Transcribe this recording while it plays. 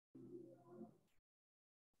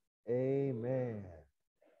Amen.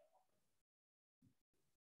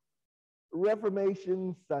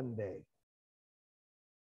 Reformation Sunday.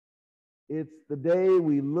 It's the day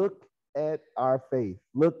we look at our faith,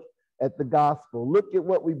 look at the gospel, look at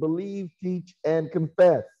what we believe, teach, and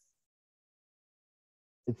confess.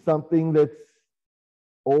 It's something that's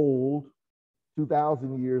old,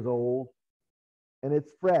 2,000 years old, and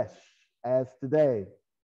it's fresh as today.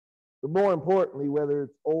 But more importantly, whether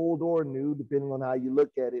it's old or new, depending on how you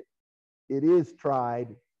look at it, it is tried,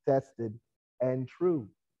 tested, and true.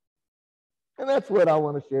 And that's what I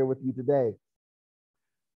want to share with you today.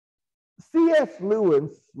 C.S.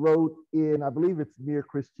 Lewis wrote in, I believe it's Mere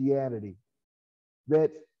Christianity,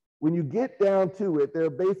 that when you get down to it, there are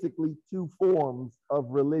basically two forms of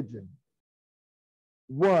religion.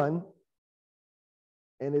 One,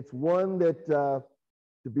 and it's one that,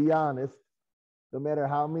 to be honest, no matter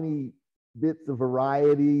how many bits of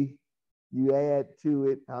variety you add to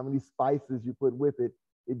it, how many spices you put with it,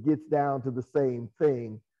 it gets down to the same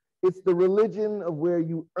thing. It's the religion of where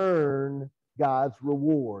you earn God's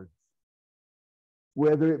rewards,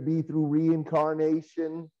 whether it be through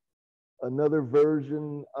reincarnation, another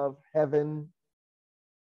version of heaven,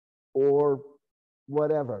 or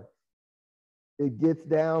whatever. It gets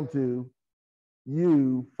down to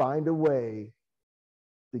you find a way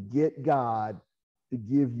to get God to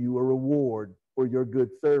give you a reward for your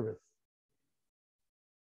good service.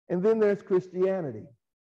 And then there's Christianity,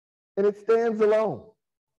 and it stands alone.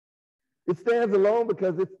 It stands alone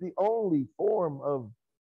because it's the only form of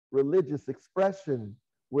religious expression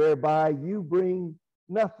whereby you bring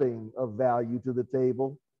nothing of value to the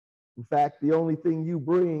table. In fact, the only thing you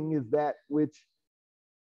bring is that which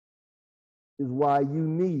is why you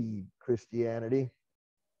need Christianity.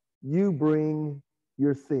 You bring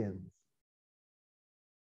your sins.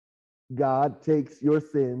 God takes your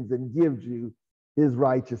sins and gives you his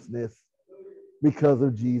righteousness because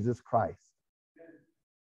of Jesus Christ.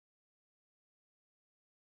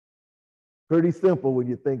 Pretty simple when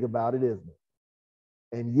you think about it, isn't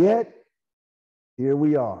it? And yet, here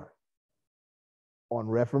we are on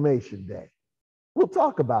Reformation Day. We'll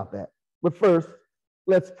talk about that. But first,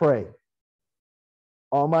 let's pray.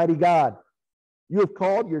 Almighty God, you have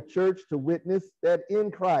called your church to witness that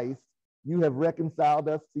in Christ you have reconciled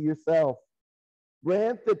us to yourself.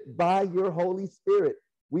 Grant that by your Holy Spirit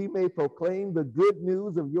we may proclaim the good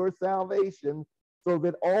news of your salvation so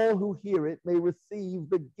that all who hear it may receive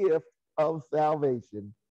the gift of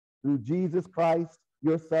salvation. Through Jesus Christ,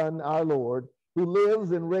 your Son, our Lord, who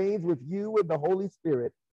lives and reigns with you in the Holy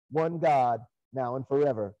Spirit, one God, now and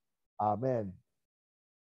forever. Amen.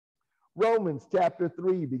 Romans chapter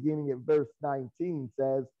 3, beginning at verse 19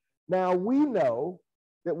 says, now we know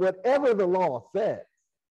that whatever the law says,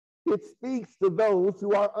 it speaks to those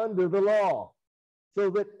who are under the law,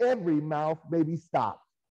 so that every mouth may be stopped,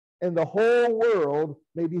 and the whole world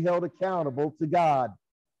may be held accountable to God.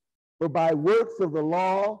 For by works of the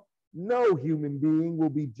law, no human being will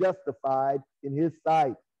be justified in his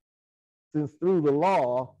sight, since through the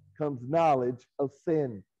law comes knowledge of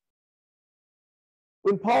sin.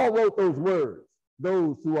 When Paul wrote those words,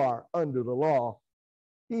 those who are under the law,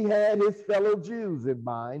 he had his fellow Jews in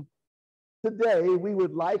mind. Today, we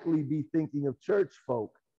would likely be thinking of church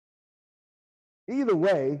folk. Either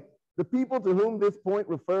way, the people to whom this point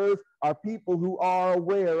refers are people who are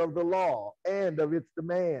aware of the law and of its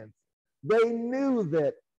demands. They knew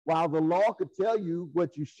that while the law could tell you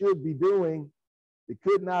what you should be doing, it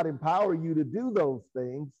could not empower you to do those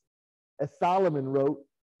things. As Solomon wrote,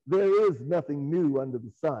 there is nothing new under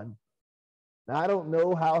the sun. Now, I don't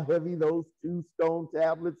know how heavy those 2 stone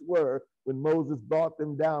tablets were when Moses brought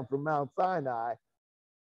them down from Mount Sinai,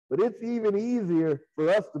 but it's even easier for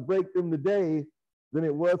us to break them today than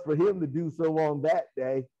it was for him to do so on that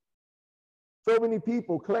day. So many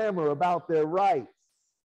people clamor about their rights,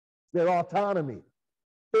 their autonomy,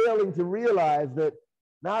 failing to realize that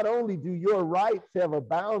not only do your rights have a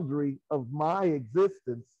boundary of my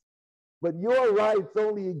existence, but your rights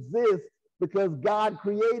only exist because God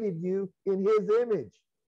created you in his image.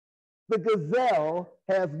 The gazelle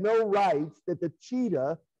has no rights that the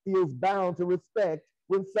cheetah feels bound to respect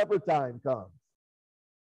when supper time comes.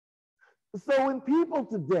 So when people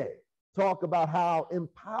today talk about how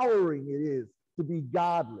empowering it is to be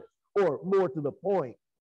godless, or more to the point,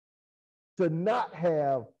 to not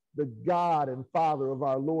have the God and Father of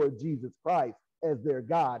our Lord Jesus Christ as their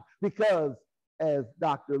God, because as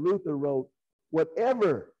Dr. Luther wrote,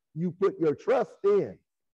 whatever you put your trust in,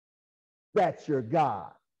 that's your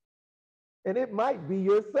God. And it might be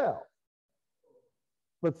yourself,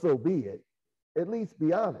 but so be it. At least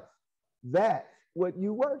be honest. That's what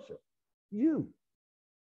you worship, you.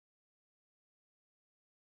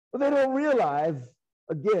 But they don't realize,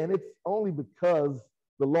 again, it's only because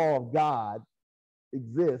the law of God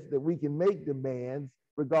exists that we can make demands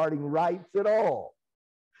regarding rights at all.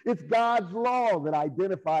 It's God's law that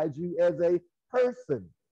identifies you as a person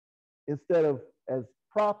instead of as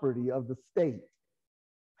property of the state.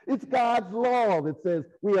 It's God's law that says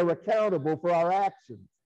we are accountable for our actions,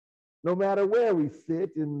 no matter where we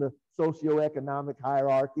sit in the socioeconomic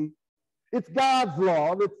hierarchy. It's God's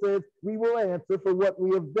law that says we will answer for what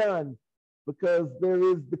we have done because there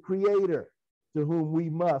is the Creator to whom we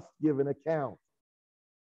must give an account.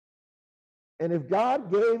 And if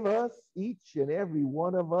God gave us, each and every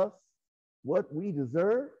one of us, what we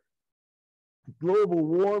deserve, global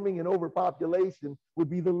warming and overpopulation would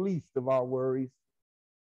be the least of our worries.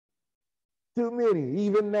 Too many,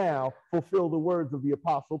 even now, fulfill the words of the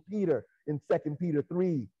Apostle Peter in 2 Peter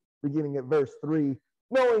 3, beginning at verse 3.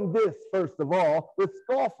 Knowing this, first of all, the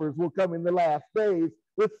scoffers will come in the last days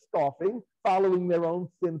with scoffing, following their own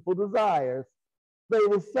sinful desires. They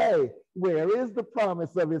will say, where is the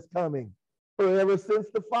promise of his coming? For ever since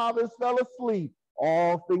the fathers fell asleep,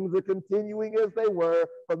 all things are continuing as they were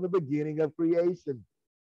from the beginning of creation.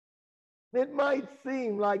 It might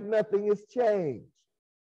seem like nothing has changed,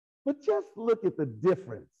 but just look at the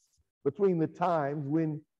difference between the times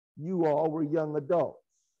when you all were young adults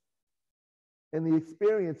and the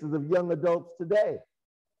experiences of young adults today.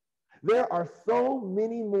 There are so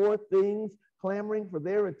many more things clamoring for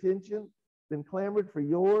their attention than clamored for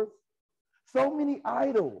yours. So many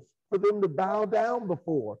idols for them to bow down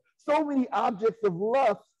before. So many objects of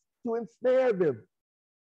lust to ensnare them.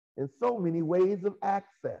 And so many ways of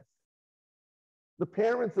access. The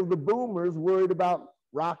parents of the boomers worried about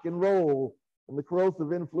rock and roll and the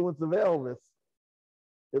corrosive influence of Elvis.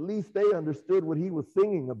 At least they understood what he was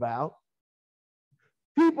singing about.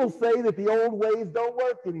 People say that the old ways don't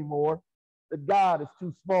work anymore, that God is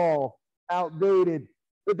too small, outdated,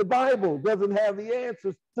 that the Bible doesn't have the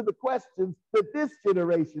answers to the questions that this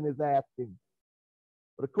generation is asking.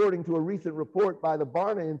 But according to a recent report by the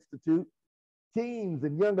Barna Institute, teens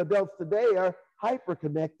and young adults today are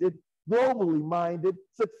hyper-connected, globally minded,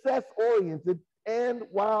 success-oriented, and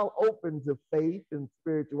while open to faith and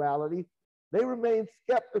spirituality, they remain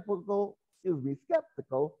skeptical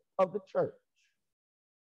of the church.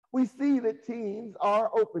 We see that teens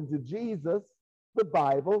are open to Jesus, the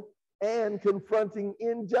Bible, and confronting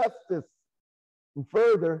injustice. And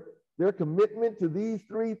further, their commitment to these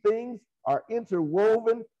three things are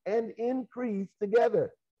interwoven and increased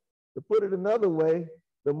together. To put it another way,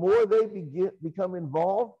 the more they become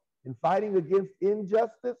involved in fighting against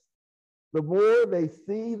injustice, the more they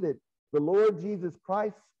see that the Lord Jesus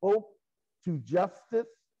Christ spoke to justice,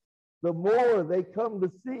 the more they come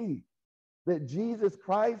to see that Jesus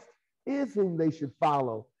Christ is whom they should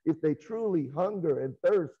follow if they truly hunger and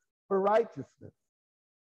thirst for righteousness.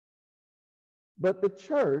 But the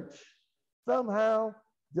church somehow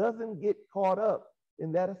doesn't get caught up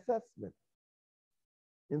in that assessment.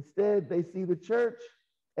 Instead, they see the church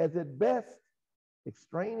as at best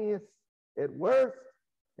extraneous, at worst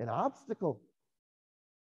an obstacle.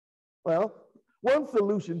 Well, one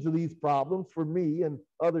solution to these problems for me and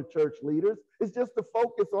other church leaders is just to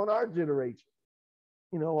focus on our generation.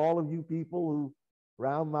 You know, all of you people who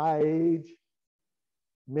around my age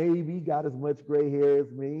maybe got as much gray hair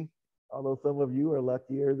as me, although some of you are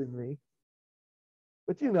luckier than me.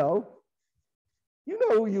 But you know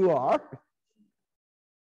who you are.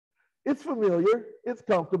 It's familiar, it's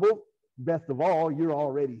comfortable. Best of all, you're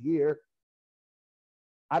already here.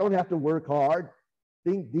 I don't have to work hard,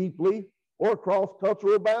 think deeply, or cross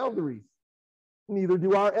cultural boundaries. Neither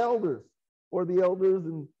do our elders or the elders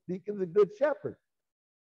and deacons of Good Shepherd.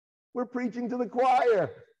 We're preaching to the choir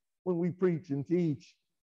when we preach and teach.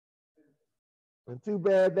 And too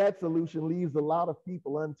bad that solution leaves a lot of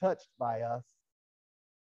people untouched by us.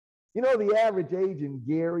 You know, the average age in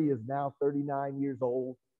Gary is now 39 years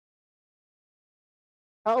old.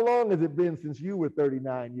 How long has it been since you were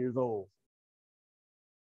 39 years old?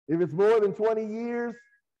 If it's more than 20 years,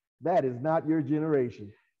 that is not your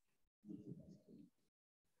generation.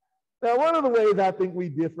 Now, one of the ways I think we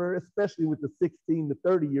differ, especially with the 16 to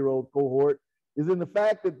 30-year-old cohort, is in the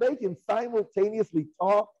fact that they can simultaneously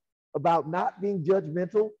talk about not being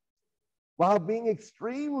judgmental while being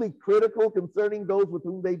extremely critical concerning those with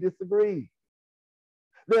whom they disagree.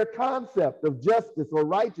 Their concept of justice or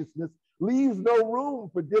righteousness leaves no room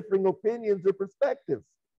for differing opinions or perspectives.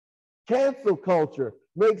 Cancel culture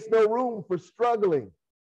makes no room for struggling.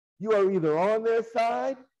 You are either on their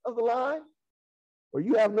side of the line or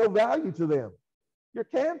you have no value to them. You're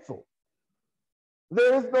canceled.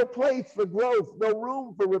 There is no place for growth, no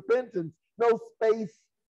room for repentance, no space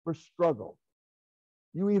for struggle.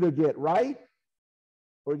 You either get right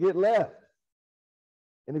or get left.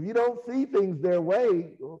 And if you don't see things their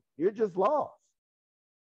way, you're just lost.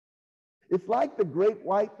 It's like the great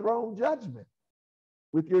white throne judgment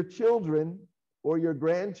with your children or your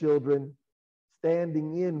grandchildren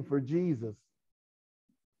standing in for Jesus.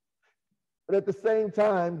 But at the same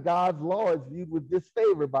time, God's law is viewed with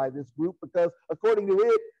disfavor by this group because according to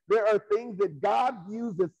it, there are things that God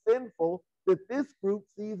views as sinful that this group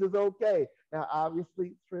sees as okay. Now,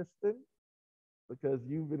 obviously, Tristan, because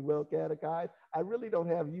you've been well catechized, I really don't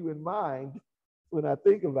have you in mind when I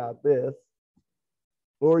think about this.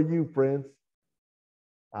 Or you, Prince.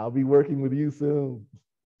 I'll be working with you soon.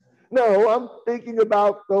 No, I'm thinking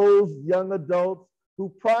about those young adults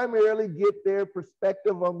who primarily get their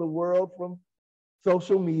perspective on the world from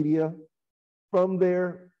social media, from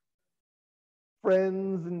their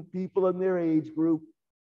friends and people in their age group,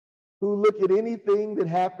 who look at anything that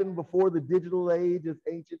happened before the digital age as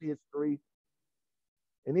ancient history,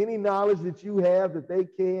 and any knowledge that you have that they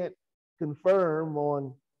can't confirm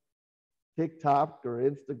on TikTok or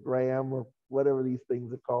Instagram or whatever these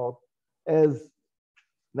things are called as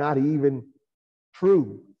not even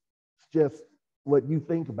true. It's just what you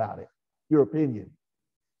think about it, your opinion.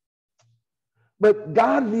 But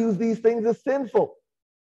God views these things as sinful,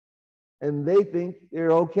 and they think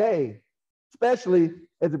they're okay, especially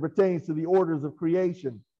as it pertains to the orders of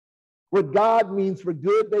creation. What God means for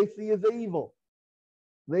good, they see as evil.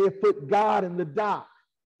 They have put God in the dock,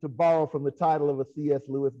 to borrow from the title of a C.S.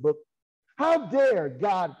 Lewis book. How dare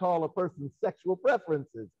God call a person's sexual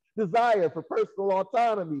preferences, desire for personal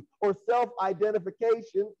autonomy, or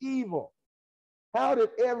self-identification evil? How did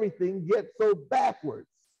everything get so backwards?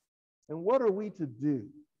 And what are we to do?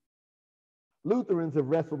 Lutherans have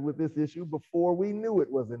wrestled with this issue before we knew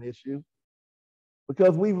it was an issue,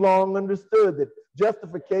 because we've long understood that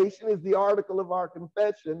justification is the article of our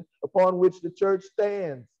confession upon which the church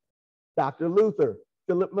stands. Dr. Luther,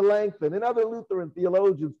 Philip Melanchthon, and other Lutheran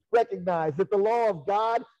theologians recognize that the law of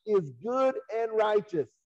God is good and righteous.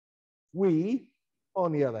 We,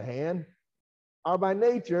 on the other hand, are by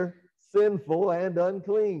nature sinful and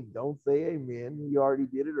unclean. Don't say amen. We already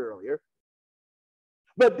did it earlier.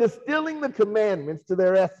 But distilling the commandments to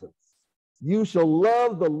their essence, you shall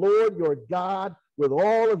love the Lord your God with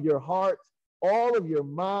all of your heart, all of your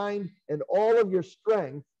mind, and all of your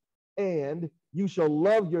strength, and you shall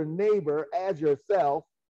love your neighbor as yourself.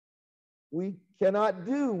 We cannot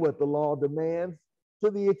do what the law demands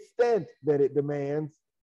to the extent that it demands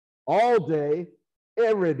all day,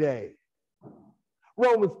 every day.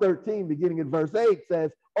 Romans 13, beginning at verse 8,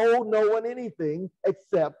 says, owe no one anything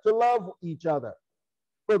except to love each other.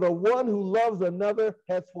 For the one who loves another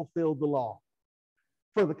has fulfilled the law.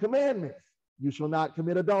 For the commandments, you shall not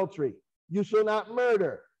commit adultery, you shall not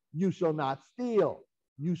murder, you shall not steal,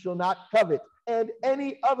 you shall not covet, and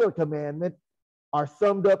any other commandment are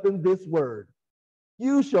summed up in this word: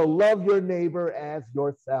 you shall love your neighbor as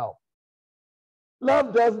yourself.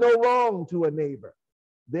 Love does no wrong to a neighbor.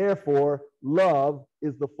 Therefore, love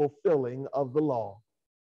is the fulfilling of the law.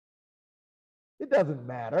 It doesn't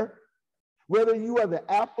matter whether you are the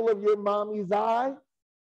apple of your mommy's eye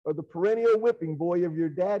or the perennial whipping boy of your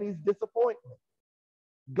daddy's disappointment.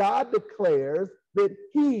 God declares that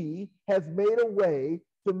he has made a way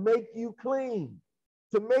to make you clean,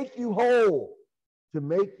 to make you whole, to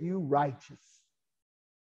make you righteous.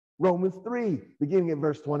 Romans 3, beginning at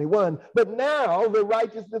verse 21, but now the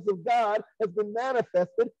righteousness of God has been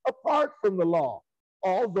manifested apart from the law,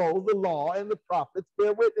 although the law and the prophets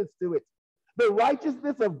bear witness to it. The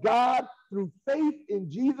righteousness of God through faith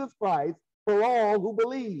in Jesus Christ for all who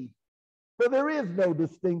believe. For there is no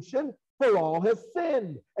distinction, for all have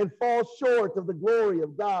sinned and fall short of the glory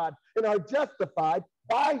of God and are justified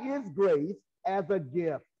by his grace as a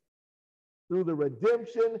gift through the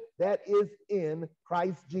redemption that is in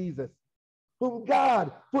Christ Jesus, whom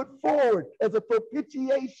God put forward as a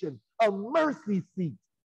propitiation, a mercy seat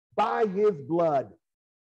by his blood,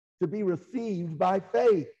 to be received by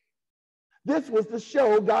faith. This was to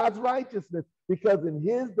show God's righteousness, because in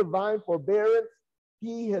his divine forbearance,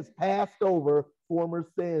 he has passed over former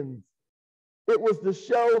sins. It was to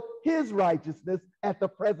show his righteousness at the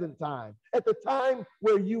present time, at the time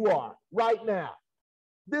where you are right now.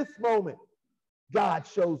 This moment, God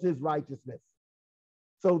shows his righteousness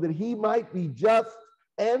so that he might be just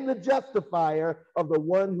and the justifier of the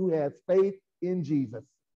one who has faith in Jesus.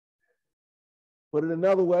 Put it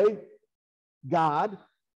another way, God,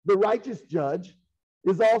 the righteous judge,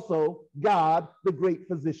 is also God, the great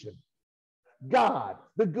physician. God,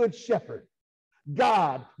 the good shepherd.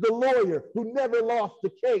 God, the lawyer who never lost a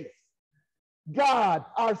case. God,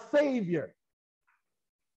 our Savior.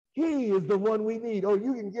 He is the one we need. Oh,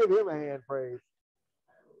 you can give him a hand praise.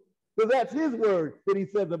 Because that's his word that he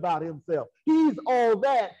says about himself. He's all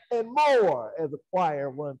that and more, as a choir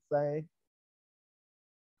once sang.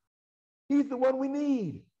 He's the one we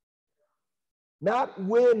need. Not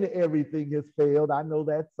when everything has failed. I know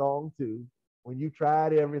that song too. When you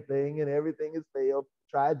tried everything and everything has failed,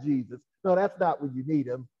 try Jesus. No, that's not when you need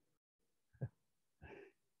him.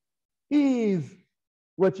 He's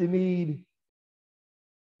what you need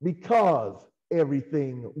because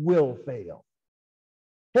everything will fail.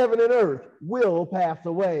 Heaven and earth will pass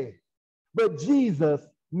away, but Jesus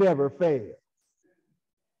never fails.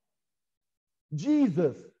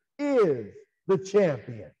 Jesus is the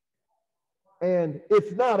champion. And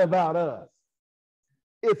it's not about us.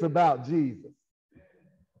 It's about Jesus.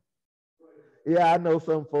 Yeah, I know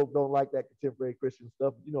some folk don't like that contemporary Christian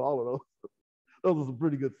stuff. You know, all of those. Those are some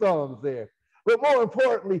pretty good songs there. But more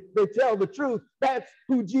importantly, they tell the truth. That's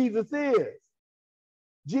who Jesus is.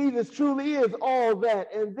 Jesus truly is all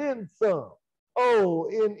that and then some. Oh,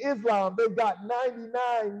 in Islam, they've got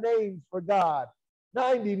 99 names for God.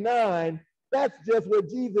 99, that's just what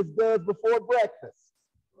Jesus does before breakfast.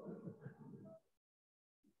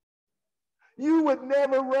 You would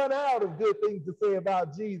never run out of good things to say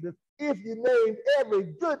about Jesus if you named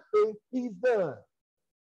every good thing he's done.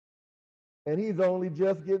 And he's only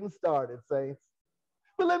just getting started, saints.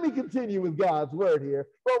 But let me continue with God's word here.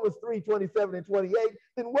 Romans 3:27 and 28.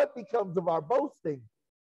 Then what becomes of our boasting?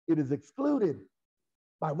 It is excluded.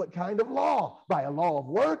 By what kind of law? By a law of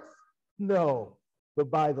works? No,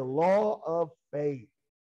 but by the law of faith.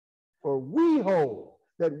 For we hold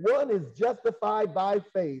that one is justified by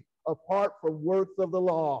faith apart from works of the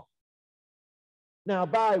law. Now,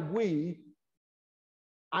 by we,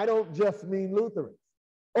 I don't just mean Lutherans.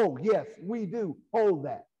 Oh, yes, we do hold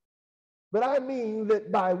that. But I mean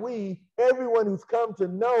that by we, everyone who's come to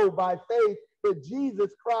know by faith that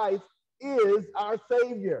Jesus Christ is our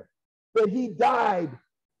Savior, that he died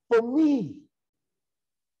for me.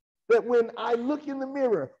 That when I look in the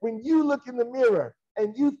mirror, when you look in the mirror,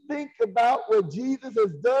 and you think about what Jesus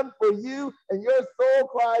has done for you, and your soul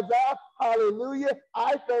cries out, hallelujah,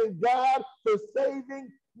 I thank God for saving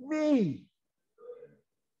me.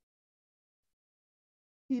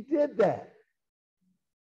 He did that.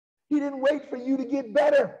 He didn't wait for you to get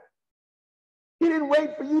better. He didn't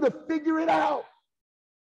wait for you to figure it out.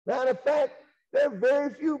 Matter of fact, there are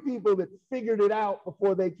very few people that figured it out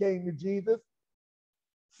before they came to Jesus.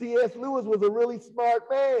 C.S. Lewis was a really smart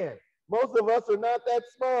man. Most of us are not that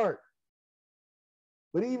smart.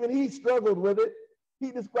 But even he struggled with it.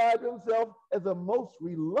 He described himself as a most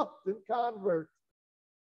reluctant convert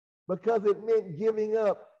because it meant giving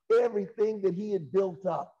up everything that he had built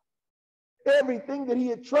up, everything that he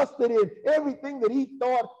had trusted in, everything that he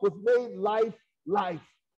thought was made life.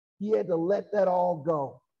 He had to let that all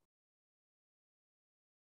go.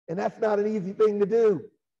 And that's not an easy thing to do.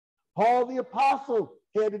 Paul the apostle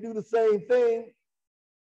had to do the same thing.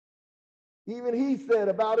 Even he said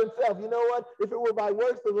about himself, you know what? If it were by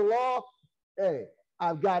works of the law, hey,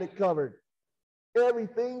 I've got it covered.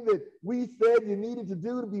 Everything that we said you needed to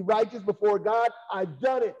do to be righteous before God, I've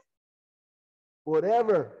done it.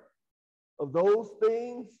 Whatever of those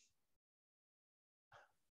things,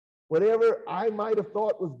 whatever I might have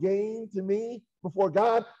thought was gain to me before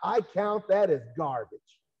God, I count that as garbage.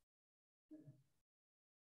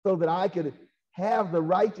 So that I could have the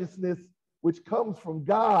righteousness which comes from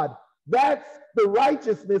God. That's the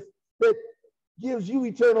righteousness that gives you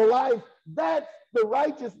eternal life. That's the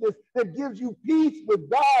righteousness that gives you peace with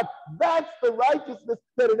God. That's the righteousness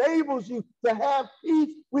that enables you to have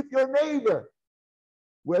peace with your neighbor,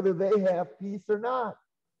 whether they have peace or not.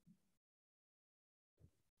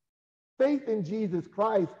 Faith in Jesus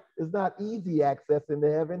Christ is not easy access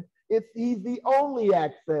into heaven. He's the only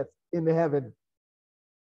access into heaven.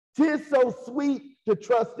 'Tis so sweet to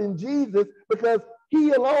trust in Jesus because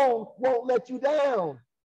he alone won't let you down.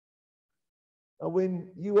 Now,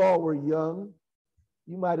 when you all were young,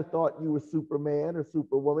 you might have thought you were Superman or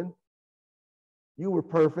Superwoman. You were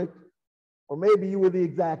perfect, or maybe you were the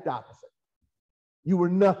exact opposite. You were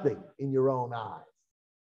nothing in your own eyes.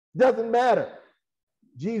 Doesn't matter.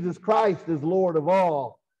 Jesus Christ is Lord of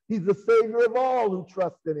all. He's the Savior of all who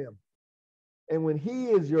trust in him. And when he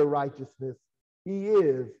is your righteousness, he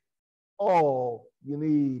is all you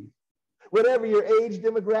need. Whatever your age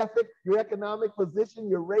demographic, your economic position,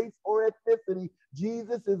 your race or ethnicity,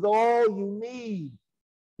 Jesus is all you need.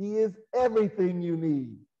 He is everything you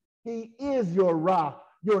need. He is your rock,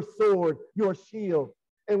 your sword, your shield.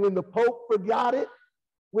 And when the Pope forgot it,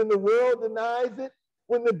 when the world denies it,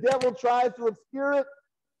 When the devil tries to obscure it,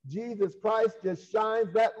 Jesus Christ just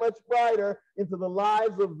shines that much brighter into the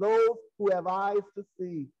lives of those who have eyes to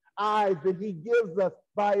see, eyes that he gives us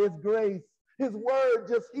by his grace. His word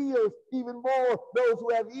just heals even more those who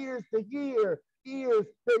have ears to hear, ears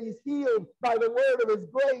that he's healed by the word of his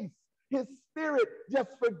grace. His spirit just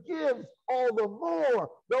forgives all the more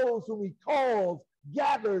those whom he calls,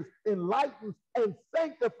 gathers, enlightens, and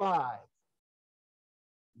sanctifies.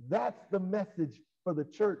 That's the message for the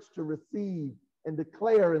church to receive and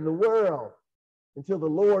declare in the world until the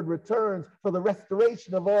Lord returns for the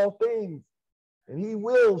restoration of all things. And he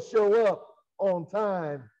will show up on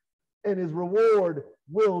time, and his reward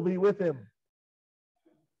will be with him.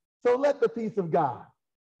 So let the peace of God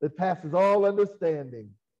that passes all understanding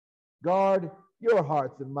guard your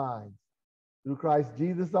hearts and minds through Christ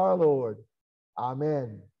Jesus our Lord.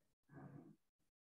 Amen.